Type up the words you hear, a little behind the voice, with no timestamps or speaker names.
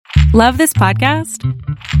Love this podcast?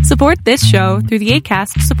 Support this show through the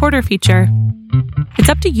Acast supporter feature. It's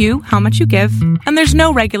up to you how much you give, and there's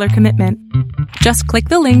no regular commitment. Just click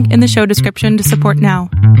the link in the show description to support now.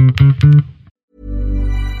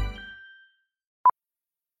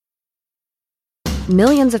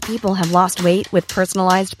 Millions of people have lost weight with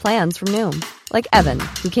personalized plans from Noom. Like Evan,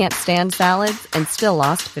 who can't stand salads and still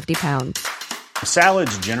lost 50 pounds.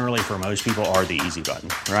 Salads generally for most people are the easy button,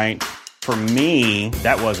 right? For me,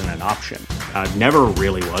 that wasn't an option. I never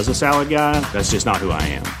really was a salad guy. That's just not who I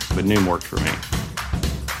am. But Noom worked for me.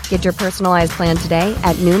 Get your personalized plan today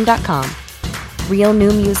at Noom.com. Real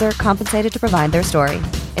Noom user compensated to provide their story.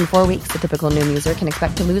 In 4 weeks, the typical Noom user can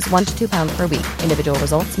expect to lose 1 to 2 pounds per week. Individual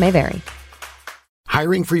results may vary.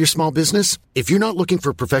 Hiring for your small business? If you're not looking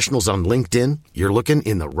for professionals on LinkedIn, you're looking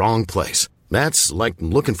in the wrong place. That's like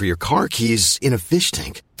looking for your car keys in a fish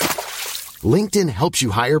tank. LinkedIn helps you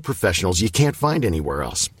hire professionals you can't find anywhere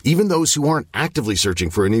else, even those who aren't actively searching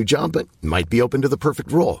for a new job but might be open to the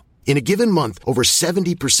perfect role. In a given month, over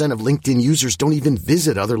 70% of LinkedIn users don't even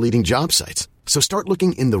visit other leading job sites. So start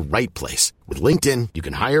looking in the right place. With LinkedIn, you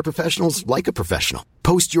can hire professionals like a professional.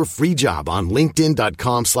 Post your free job on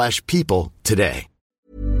linkedin.com/people today.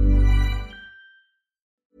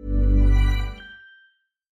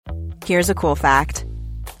 Here's a cool fact.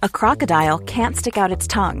 A crocodile can't stick out its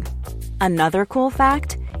tongue. Another cool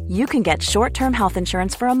fact, you can get short-term health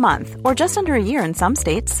insurance for a month or just under a year in some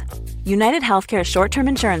states. United Healthcare short-term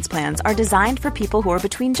insurance plans are designed for people who are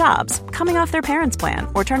between jobs, coming off their parents' plan,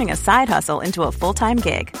 or turning a side hustle into a full-time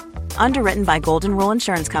gig. Underwritten by Golden Rule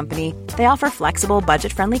Insurance Company, they offer flexible,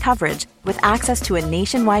 budget-friendly coverage with access to a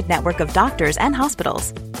nationwide network of doctors and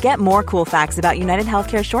hospitals. Get more cool facts about United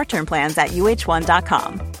Healthcare short-term plans at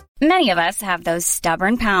uh1.com. Many of us have those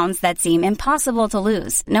stubborn pounds that seem impossible to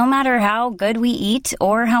lose, no matter how good we eat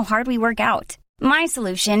or how hard we work out. My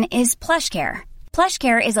solution is PlushCare.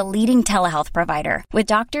 PlushCare is a leading telehealth provider with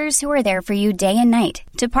doctors who are there for you day and night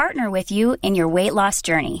to partner with you in your weight loss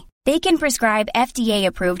journey. They can prescribe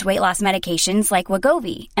FDA-approved weight loss medications like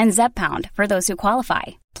Wegovy and Zepbound for those who qualify.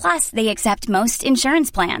 Plus, they accept most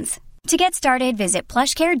insurance plans. To get started, visit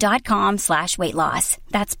plushcare.com/weightloss.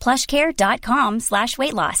 That's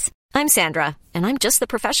plushcare.com/weightloss. I'm Sandra, and I'm just the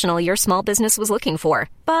professional your small business was looking for.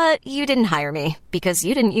 But you didn't hire me because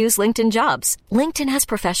you didn't use LinkedIn Jobs. LinkedIn has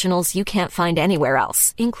professionals you can't find anywhere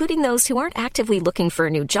else, including those who aren't actively looking for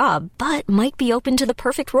a new job, but might be open to the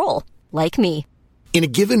perfect role, like me. In a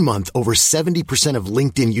given month, over 70% of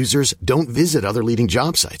LinkedIn users don't visit other leading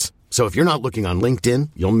job sites. So if you're not looking on LinkedIn,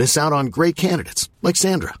 you'll miss out on great candidates like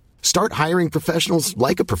Sandra. Start hiring professionals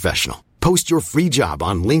like a professional. Post your free job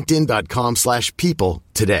on linkedin.com/people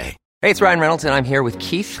today. Hey, it's Ryan Reynolds, and I'm here with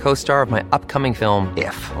Keith, co-star of my upcoming film,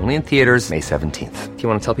 If, only in theaters May 17th. Do you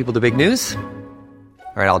want to tell people the big news?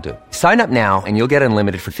 All right, I'll do it. Sign up now and you'll get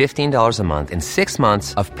unlimited for $15 a month and 6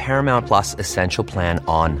 months of Paramount Plus Essential Plan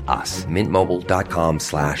on us.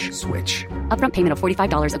 MintMobile.com/switch. Upfront payment of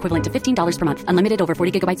 $45 equivalent to $15 per month. Unlimited over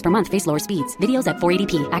 40 gigabytes per month. Face lower speeds. Videos at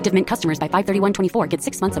 480p. Active Mint customers by 531.24 get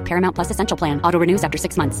 6 months of Paramount Plus Essential Plan. Auto renews after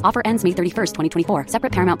 6 months. Offer ends May 31st, 2024.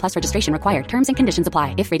 Separate Paramount Plus registration required. Terms and conditions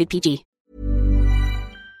apply if rated PG.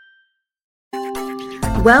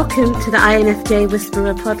 Welcome to the INFJ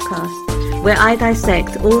Whisperer podcast, where I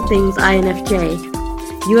dissect all things INFJ.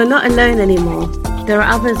 You are not alone anymore. There are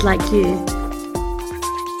others like you.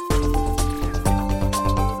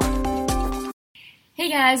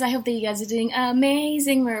 Hey guys, I hope that you guys are doing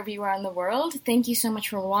amazing wherever you are in the world. Thank you so much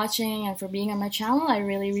for watching and for being on my channel. I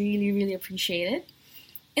really appreciate it.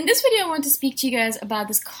 In this video, I want to speak to you guys about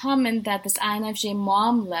this comment that this INFJ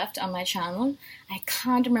mom left on my channel. I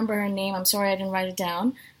can't remember her name. I'm sorry I didn't write it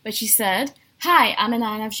down. But she said, "Hi, I'm an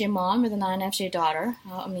INFJ mom with an INFJ daughter."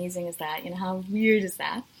 How amazing is that? How weird is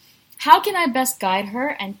that? "How can I best guide her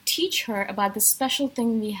and teach her about the special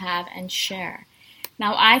thing we have and share?"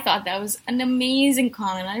 Now, I thought that was an amazing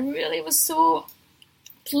comment. I really was so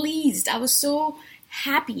pleased. I was so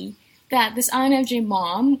happy that this INFJ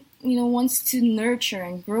mom, wants to nurture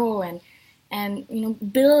and grow and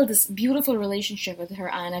build this beautiful relationship with her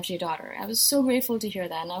INFJ daughter. I was so grateful to hear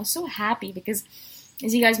that, and I was so happy because,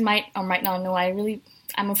 as you guys might or might not know,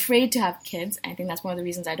 I'm afraid to have kids. I think that's one of the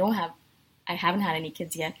reasons I haven't had any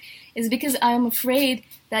kids yet, is because I'm afraid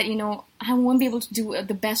that, I won't be able to do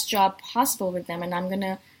the best job possible with them, and I'm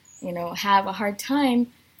gonna, have a hard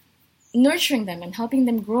time nurturing them and helping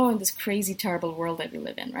them grow in this crazy, terrible world that we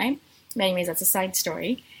live in, right? But anyways, that's a side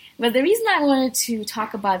story. But the reason I wanted to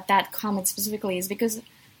talk about that comment specifically is because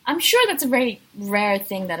I'm sure that's a very rare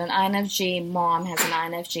thing that an INFJ mom has an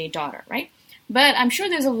INFJ daughter, right? But I'm sure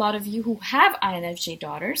there's a lot of you who have INFJ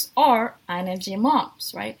daughters or INFJ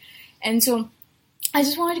moms, right? And so I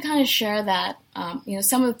just wanted to kind of share that,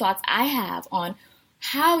 some of the thoughts I have on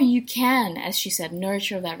how you can, as she said,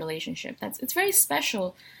 nurture that relationship. It's very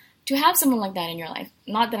special to have someone like that in your life.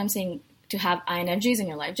 Not that I'm saying to have INFJs in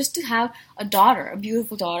your life, just to have a daughter, a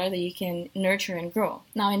beautiful daughter that you can nurture and grow.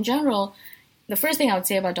 Now, in general, the first thing I would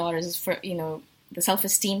say about daughters is the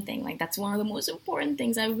self-esteem thing. Like, that's one of the most important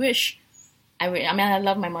things I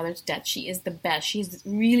love my mother to death. She is the best. She's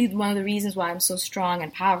really one of the reasons why I'm so strong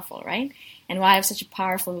and powerful, right? And why I have such a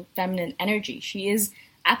powerful feminine energy. She is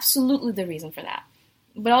absolutely the reason for that.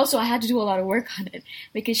 But also I had to do a lot of work on it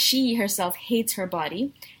because she herself hates her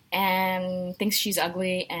body and thinks she's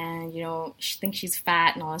ugly and, she thinks she's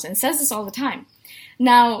fat and all this, and says this all the time.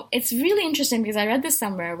 Now, it's really interesting because I read this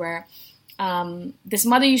somewhere where this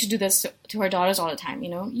mother used to do this to her daughters all the time,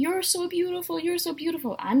 you're so beautiful,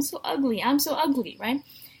 I'm so ugly, right?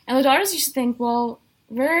 And the daughters used to think, well,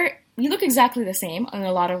 you look exactly the same in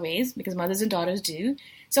a lot of ways because mothers and daughters do.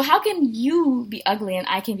 So how can you be ugly and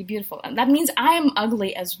I can be beautiful? And that means I am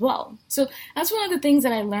ugly as well. So that's one of the things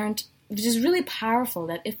that I learned, which is really powerful,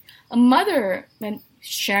 that if a mother, when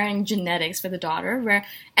sharing genetics for the daughter, where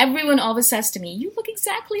everyone always says to me, you look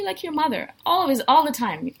exactly like your mother, always, all the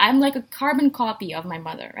time. I'm like a carbon copy of my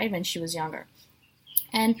mother, right, when she was younger.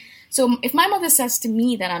 And so if my mother says to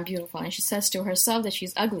me that I'm beautiful and she says to herself that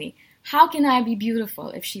she's ugly, how can I be beautiful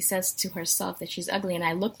if she says to herself that she's ugly and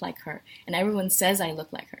I look like her and everyone says I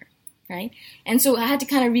look like her, right? And so I had to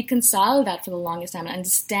kind of reconcile that for the longest time and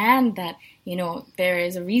understand that, there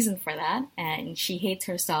is a reason for that, and she hates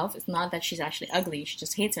herself. It's not that she's actually ugly, she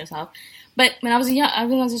just hates herself. But when I was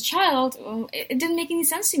a child, it didn't make any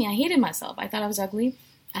sense to me. I hated myself. I thought I was ugly.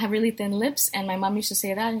 I have really thin lips, and my mom used to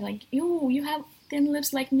say that, and like, you have thin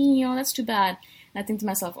lips like me, that's too bad. And I think to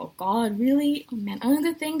myself, oh God, really? Oh man,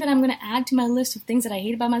 another thing that I'm going to add to my list of things that I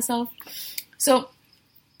hate about myself. So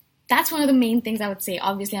that's one of the main things I would say.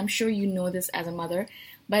 Obviously, I'm sure you know this as a mother,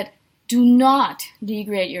 but do not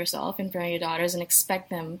degrade yourself in front of your daughters and expect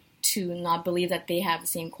them to not believe that they have the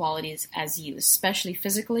same qualities as you, especially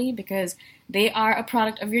physically, because they are a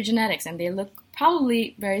product of your genetics and they look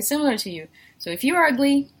probably very similar to you. So if you're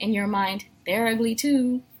ugly in your mind, they're ugly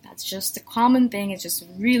too. That's just a common thing. It's just a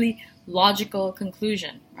really logical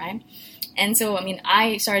conclusion, right? And so,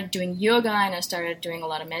 I started doing yoga and I started doing a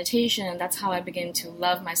lot of meditation, and that's how I began to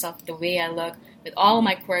love myself the way I look, with all of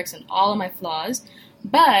my quirks and all of my flaws.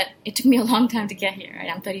 But it took me a long time to get here, right?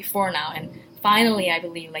 I'm 34 now, and finally, I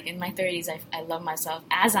believe, like in my 30s, I love myself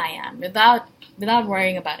as I am, without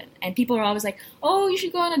worrying about it. And people are always like, oh, you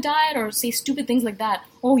should go on a diet, or say stupid things like that.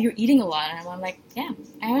 Oh, you're eating a lot. And I'm like, yeah,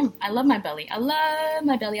 I am. I love my belly. I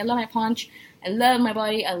love my paunch. I love my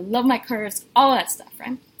body. I love my curves, all that stuff,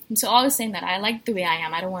 right? And so always saying that I like the way I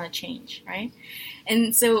am. I don't want to change, right?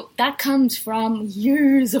 And so that comes from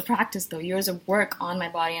years of practice, though, years of work on my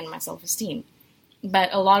body and my self-esteem. But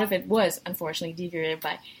a lot of it was, unfortunately, degraded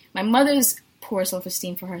by my mother's poor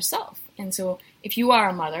self-esteem for herself. And so if you are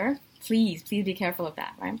a mother, please be careful of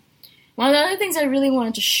that, right? One of the other things I really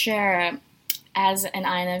wanted to share as an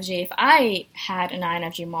INFJ, if I had an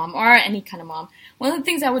INFJ mom or any kind of mom, one of the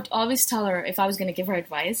things I would always tell her if I was going to give her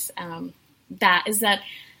advice, that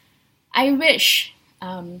I wish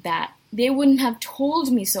that they wouldn't have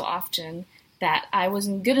told me so often that I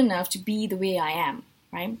wasn't good enough to be the way I am,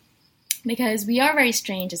 right? Because we are very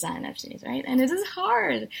strange as INFJs, right? And it is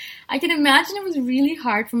hard. I can imagine it was really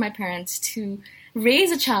hard for my parents to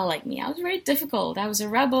raise a child like me. I was very difficult. I was a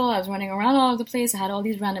rebel. I was running around all over the place. I had all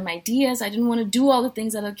these random ideas. I didn't want to do all the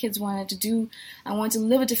things that other kids wanted to do. I wanted to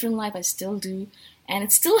live a different life. I still do. And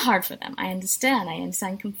it's still hard for them. I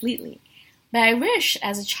understand completely. But I wish,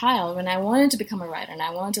 as a child, when I wanted to become a writer and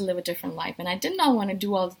I wanted to live a different life, and I did not want to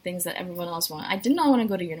do all the things that everyone else wanted. I did not want to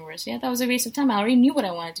go to university. I thought it was a waste of time. I already knew what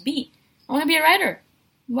I wanted to be. I want to be a writer.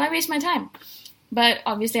 Why waste my time? But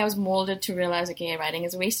obviously I was molded to realize, okay, writing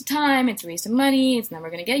is a waste of time, it's a waste of money, it's never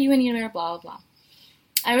going to get you anywhere, blah, blah, blah.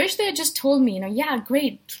 I wish they had just told me, yeah,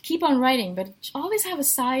 great, keep on writing, but always have a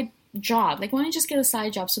side job. Like, why don't you just get a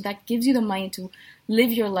side job so that gives you the money to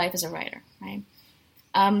live your life as a writer, right?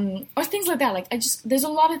 Or things like that. There's a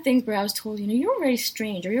lot of things where I was told, you're very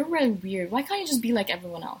strange or you're very weird. Why can't you just be like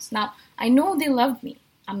everyone else? Now, I know they loved me.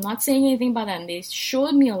 I'm not saying anything about that, and they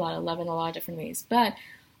showed me a lot of love in a lot of different ways. But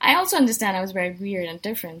I also understand I was very weird and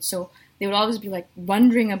different, so they would always be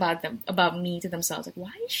wondering about me to themselves,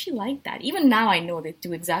 why is she like that? Even now, I know they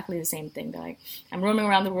do exactly the same thing. They're I'm roaming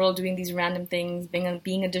around the world doing these random things,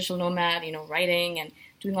 being a digital nomad, writing and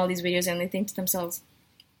doing all these videos, and they think to themselves,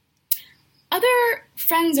 other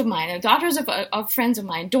friends of mine, daughters of friends of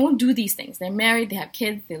mine, don't do these things. They're married, they have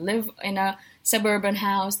kids, they live in a suburban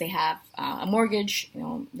house, they have a mortgage,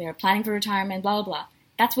 they're planning for retirement, blah, blah, blah.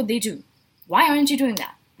 That's what they do. Why aren't you doing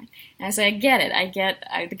that? And so I get it. I get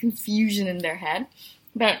the confusion in their head.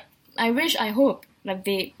 But I hope that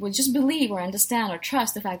they would just believe or understand or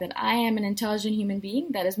trust the fact that I am an intelligent human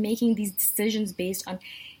being that is making these decisions based on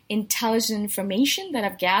intelligent information that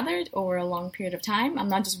I've gathered over a long period of time. I'm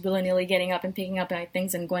not just willy-nilly getting up and picking up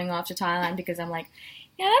things and going off to Thailand because I'm like,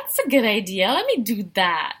 yeah, that's a good idea. Let me do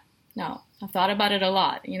that. No, I've thought about it a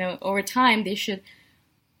lot. Over time,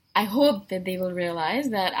 I hope that they will realize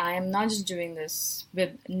that I am not just doing this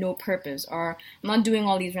with no purpose, or I'm not doing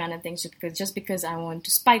all these random things just because I want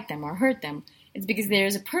to spite them or hurt them. It's because there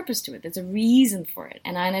is a purpose to it. There's a reason for it.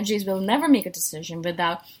 And INFJs will never make a decision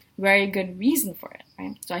without very good reason for it,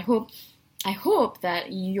 right? So I hope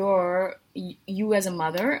that you as a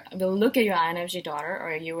mother will look at your INFJ daughter,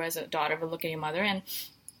 or you as a daughter will look at your mother and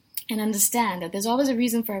understand that there's always a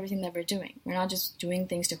reason for everything that we're doing. We're not just doing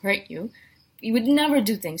things to hurt you. You would never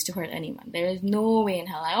do things to hurt anyone. There is no way in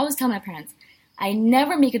hell. I always tell my parents, I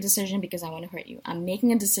never make a decision because I want to hurt you. I'm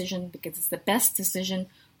making a decision because it's the best decision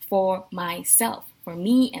for myself, for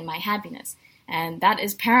me and my happiness. And that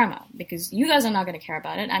is paramount, because you guys are not going to care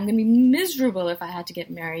about it. I'm going to be miserable if I had to get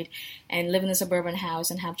married and live in a suburban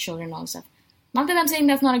house and have children and all this stuff. Not that I'm saying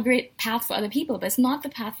that's not a great path for other people, but it's not the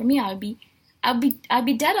path for me. I'd be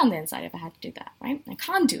dead on the inside if I had to do that, right? I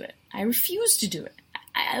can't do it. I refuse to do it.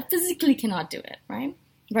 I physically cannot do it, right?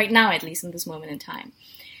 Right now, at least in this moment in time.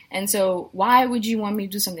 And so why would you want me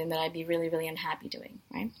to do something that I'd be really, really unhappy doing,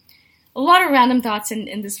 right? A lot of random thoughts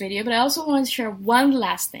in this video, but I also want to share one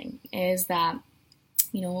last thing, is that,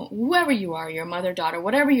 whoever you are, your mother, daughter,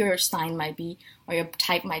 whatever your sign might be, or your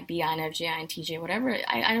type might be, INFJ, INTJ, whatever,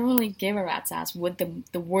 I don't really give a rat's ass what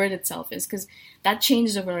the word itself is, because that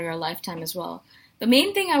changes over your lifetime as well. The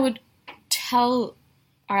main thing I would tell,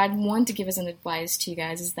 or I'd want to give as an advice to you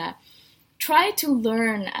guys, is that try to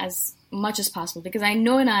learn as much as possible, because I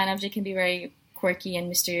know an INFJ can be very quirky and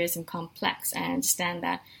mysterious and complex. I understand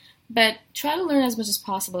that. But try to learn as much as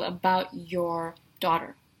possible about your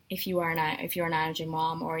daughter. If you're an INFJ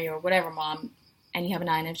mom, or you're whatever mom, and you have an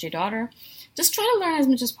INFJ daughter, just try to learn as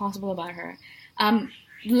much as possible about her.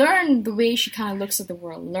 Learn the way she kind of looks at the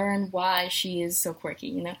world. Learn why she is so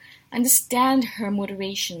quirky, Understand her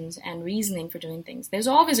motivations and reasoning for doing things. There's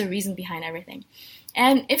always a reason behind everything.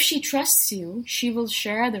 And if she trusts you, she will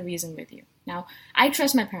share the reason with you. Now, I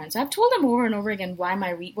trust my parents. I've told them over and over again what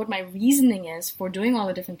my reasoning is for doing all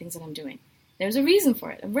the different things that I'm doing. There's a reason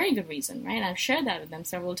for it, a very good reason, right? And I've shared that with them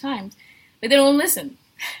several times. But they don't listen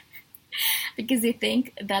because they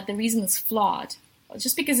think that the reason is flawed.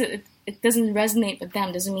 Just because it doesn't resonate with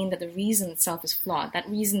them doesn't mean that the reason itself is flawed. That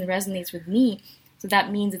reason resonates with me, so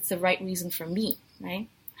that means it's the right reason for me, right?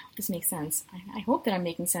 I hope this makes sense. I hope that I'm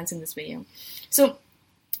making sense in this video. So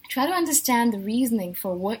try to understand the reasoning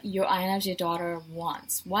for what your INFJ daughter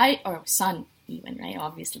wants. Why, or son even, right,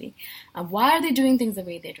 obviously. Why are they doing things the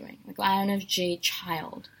way they're doing? Like INFJ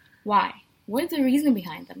child. Why? What is the reason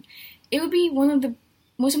behind them? It would be one of the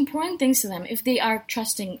most important things to them, if they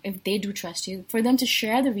do trust you, for them to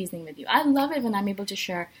share the reasoning with you. I love it when I'm able to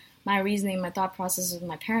share my reasoning, my thought processes with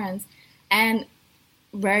my parents, and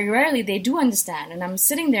very rarely they do understand. And I'm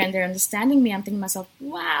sitting there and they're understanding me. I'm thinking to myself,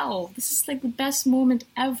 wow, this is like the best moment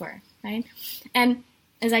ever, right? And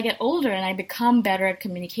as I get older and I become better at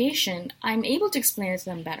communication, I'm able to explain it to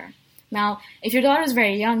them better. Now, if your daughter is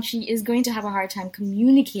very young, she is going to have a hard time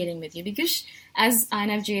communicating with you, because as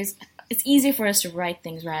INFJs, it's easier for us to write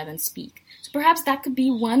things rather than speak. So perhaps that could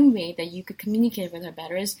be one way that you could communicate with her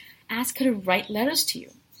better, is ask her to write letters to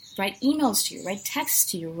you, write emails to you, write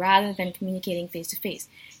texts to you, rather than communicating face-to-face.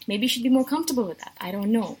 Maybe she'd be more comfortable with that. I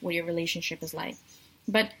don't know what your relationship is like.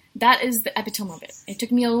 But that is the epitome of it. It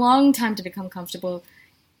took me a long time to become comfortable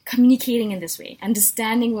communicating in this way,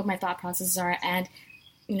 understanding what my thought processes are, and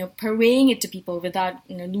purveying it to people without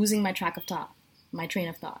losing my train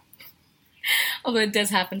of thought. Although it does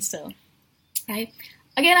happen still, right?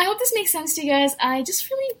 Again, I hope this makes sense to you guys. I just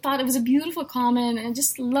really thought it was a beautiful comment, and I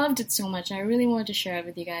just loved it so much. I really wanted to share it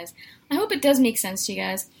with you guys. I hope it does make sense to you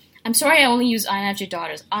guys. I'm sorry I only use INFJ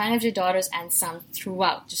daughters and sons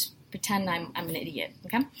throughout. Just pretend I'm an idiot,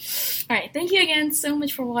 okay? All right, thank you again so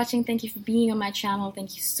much for watching. Thank you for being on my channel.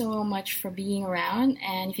 Thank you so much for being around.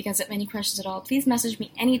 And if you guys have any questions at all, please message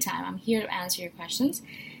me anytime. I'm here to answer your questions.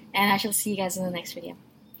 And I shall see you guys in the next video.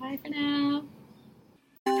 Bye for now.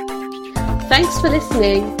 Thanks for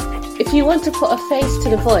listening. If you want to put a face to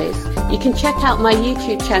the voice, you can check out my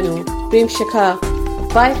YouTube channel, Boom Shikar.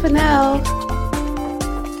 Bye for now.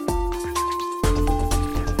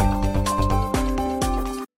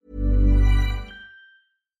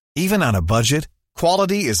 Even on a budget,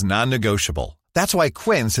 quality is non-negotiable. That's why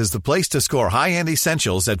Quince is the place to score high-end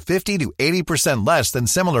essentials at 50 to 80% less than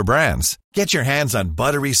similar brands. Get your hands on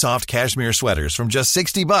buttery soft cashmere sweaters from just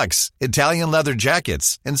 $60, Italian leather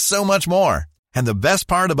jackets, and so much more. And the best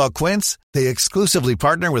part about Quince, they exclusively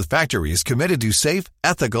partner with factories committed to safe,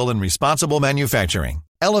 ethical, and responsible manufacturing.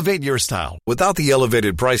 Elevate your style without the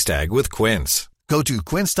elevated price tag with Quince. Go to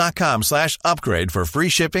quince.com/upgrade for free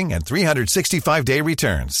shipping and 365-day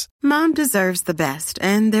returns. Mom deserves the best,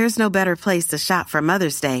 and there's no better place to shop for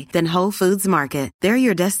Mother's Day than Whole Foods Market. They're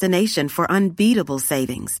your destination for unbeatable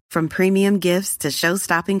savings, from premium gifts to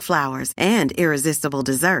show-stopping flowers and irresistible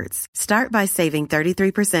desserts. Start by saving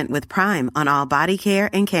 33% with Prime on all body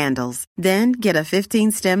care and candles. Then get a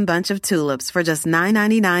 15-stem bunch of tulips for just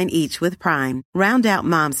 $9.99 each with Prime. Round out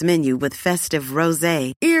Mom's menu with festive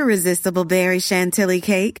rosé, irresistible berry chantilly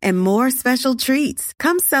cake, and more special treats.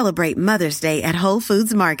 Come celebrate Mother's Day at Whole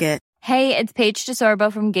Foods Market. Hey, it's Paige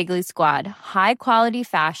DeSorbo from Giggly Squad. High quality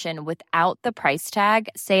fashion without the price tag.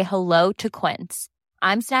 Say hello to Quince.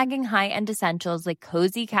 I'm snagging high-end essentials like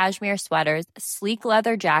cozy cashmere sweaters, sleek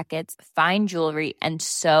leather jackets, fine jewelry, and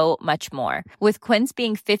so much more. With Quince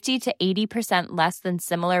being 50 to 80% less than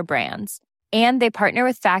similar brands. And they partner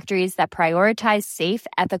with factories that prioritize safe,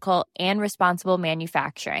 ethical, and responsible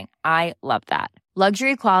manufacturing. I love that.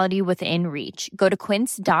 Luxury quality within reach. Go to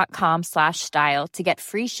quince.com/style to get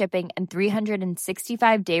free shipping and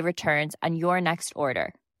 365-day returns on your next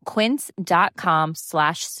order.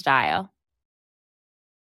 Quince.com/style.